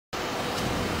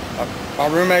My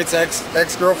roommate's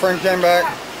ex-girlfriend came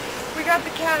back. We got the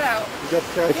cat out.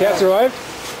 The cat survived?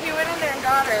 He went in there and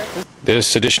got her.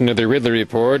 This edition of the Ridley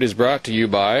Report is brought to you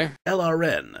by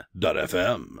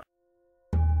LRN.FM.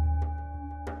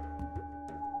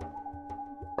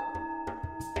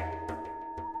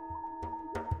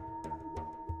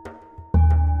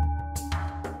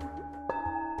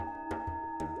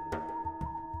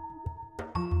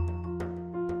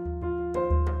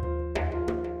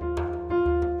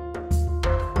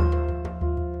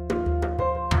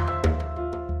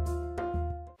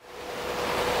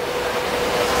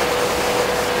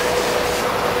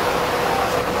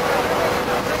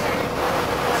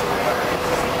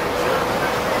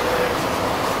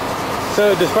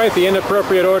 So despite the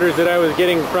inappropriate orders that I was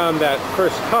getting from that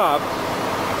first cop,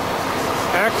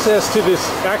 access to this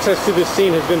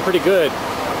scene has been pretty good.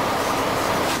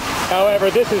 However,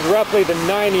 this is roughly the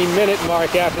 90-minute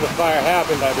mark after the fire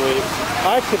happened, I believe.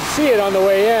 I could see it on the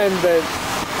way in, but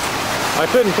I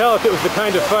couldn't tell if it was the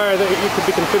kind of fire that you could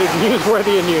be considered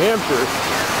newsworthy in New Hampshire.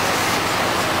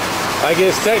 I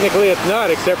guess technically it's not,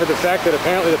 except for the fact that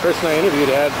apparently the person I interviewed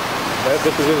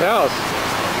this was his house.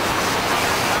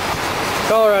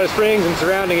 Colorado Springs and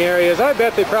surrounding areas, I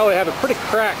bet they probably have a pretty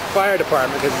cracked fire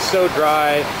department because it's so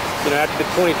dry. You know, after the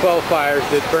 2012 fires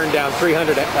that burned down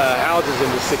 300 houses in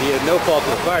the city at no fault of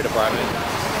the fire department.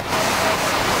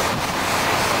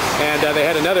 And they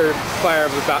had another fire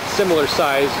of about similar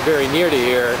size very near to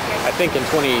here, I think in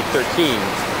 2013.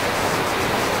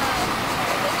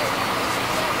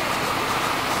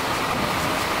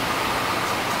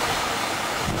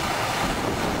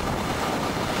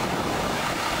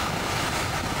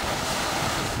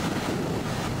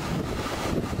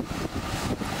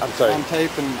 I'm sorry. On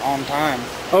tape and on time.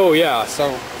 Oh yeah.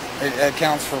 So it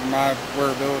counts for my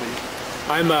wearability.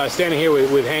 I'm standing here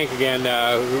with Hank again.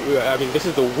 I mean, this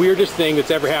is the weirdest thing that's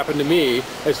ever happened to me.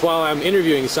 It's while I'm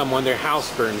interviewing someone, their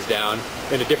house burns down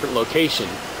in a different location.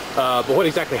 But what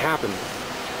exactly happened?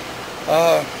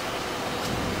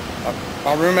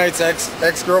 My roommate's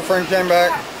ex-girlfriend came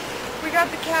back. We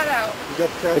got the cat out.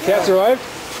 The cat survived?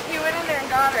 He went in there and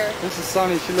got her. This is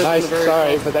Sunny. She lives Nice. in the very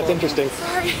Sorry, top but that's apartment. interesting.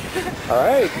 Sorry. All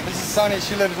right. This is Sunny.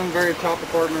 She lives in the very top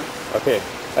apartment. Okay.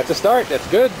 That's a start. That's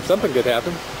good. Something good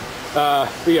happened.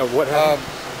 Yeah, what happened?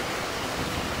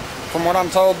 From what I'm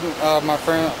told,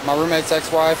 my roommate's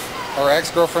ex-wife or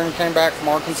ex-girlfriend came back from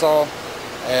Arkansas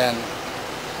and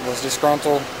was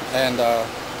disgruntled and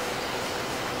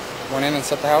went in and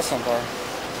set the house on fire.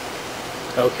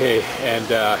 Okay, and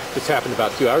this happened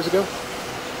about 2 hours ago?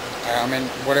 I mean,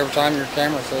 whatever time your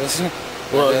camera says.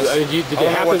 Well, did it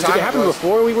happen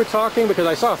before we were talking? Because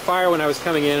I saw a fire when I was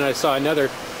coming in, and I saw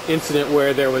another incident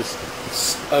where there was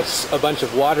a bunch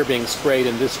of water being sprayed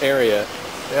in this area.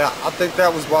 Yeah, I think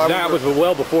that was why. That was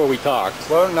well before we talked.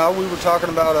 Well, no, we were talking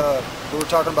about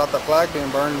that flag being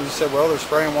burned, and you said, well, they're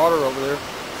spraying water over there.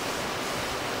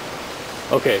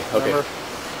 Okay. Remember?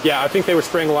 Yeah, I think they were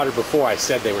spraying water before I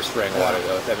said they were spraying water,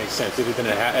 though, if that makes sense. It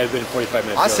had been 45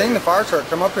 minutes I earlier. seen the fire truck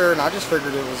come up here, and I just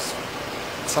figured it was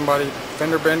somebody,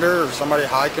 fender bender, or somebody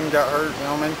hiking got hurt, you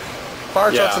know what I mean?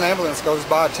 Fire trucks and ambulance goes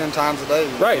by 10 times a day.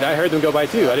 Right, I heard them go by,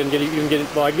 too. I didn't even get it.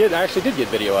 Well, I actually did get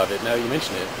video of it, now you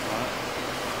mention it.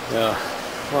 Yeah.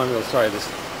 Well, I'm real sorry.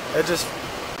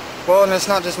 Well, and it's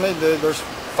not just me, dude. There's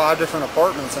 5 different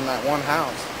apartments in that one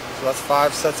house. So that's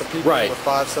 5 sets of people with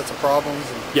 5 sets of problems.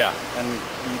 And, and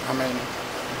I mean,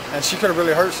 and she could have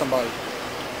really hurt somebody.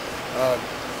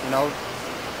 You know,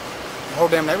 the whole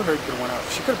damn neighborhood could have went up.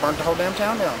 She could have burnt the whole damn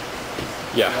town down.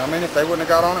 Yeah. You know what I mean, if they wouldn't have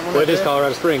got on it when well, they it is did.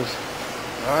 Colorado Springs.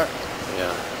 All right.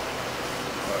 Yeah.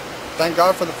 Thank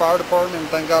God for the fire department, and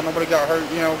thank God nobody got hurt.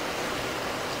 You know,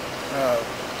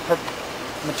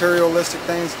 materialistic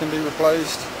things can be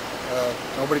replaced.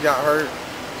 Nobody got hurt.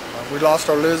 We lost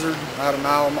our lizard. I had a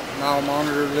Nile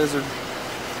monitor lizard.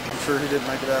 I'm sure he didn't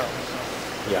make it out. So.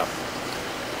 Yeah.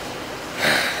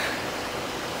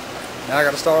 Now I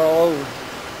got to start all over.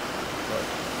 But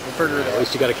we'll figure it out. At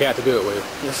least you got a cat to do it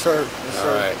with. Yes, sir. Yes, sir.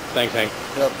 All right. Thanks, Hank.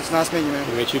 Yep. It's nice meeting you, man.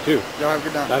 Good to meet you too. Y'all have a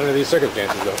good night. Not under these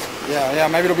circumstances, though. Yeah.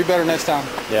 Maybe it'll be better next time.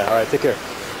 Yeah. All right. Take care.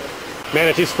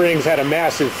 Manitou Springs had a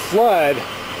massive flood.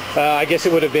 I guess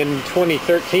it would have been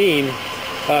 2013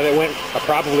 that went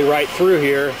probably right through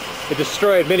here. It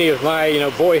destroyed many of my,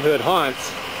 boyhood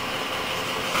haunts,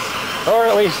 or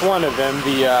at least one of them,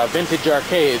 the vintage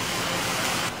arcade.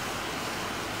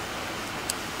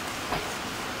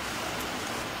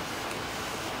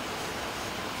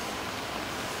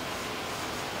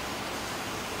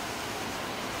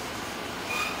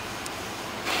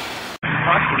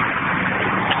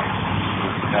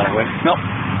 Nope,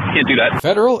 can't do that.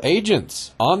 Federal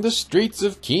agents on the streets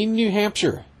of Keene, New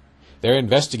Hampshire They're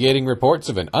investigating reports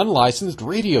of an unlicensed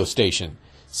radio station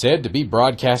said to be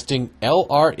broadcasting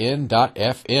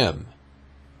LRN.FM.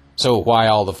 So why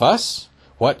all the fuss?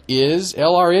 What is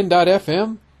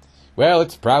LRN.FM? Well,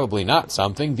 it's probably not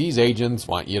something these agents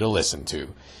want you to listen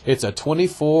to. It's a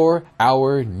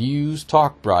 24-hour news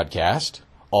talk broadcast,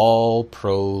 all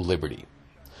pro-liberty.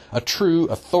 A true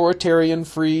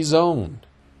authoritarian-free zone.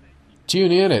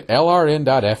 Tune in at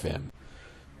LRN.FM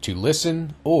to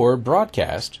listen or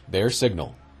broadcast their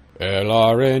signal.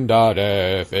 LRN.FM.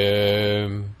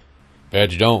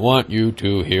 Feds don't want you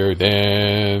to hear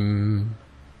them.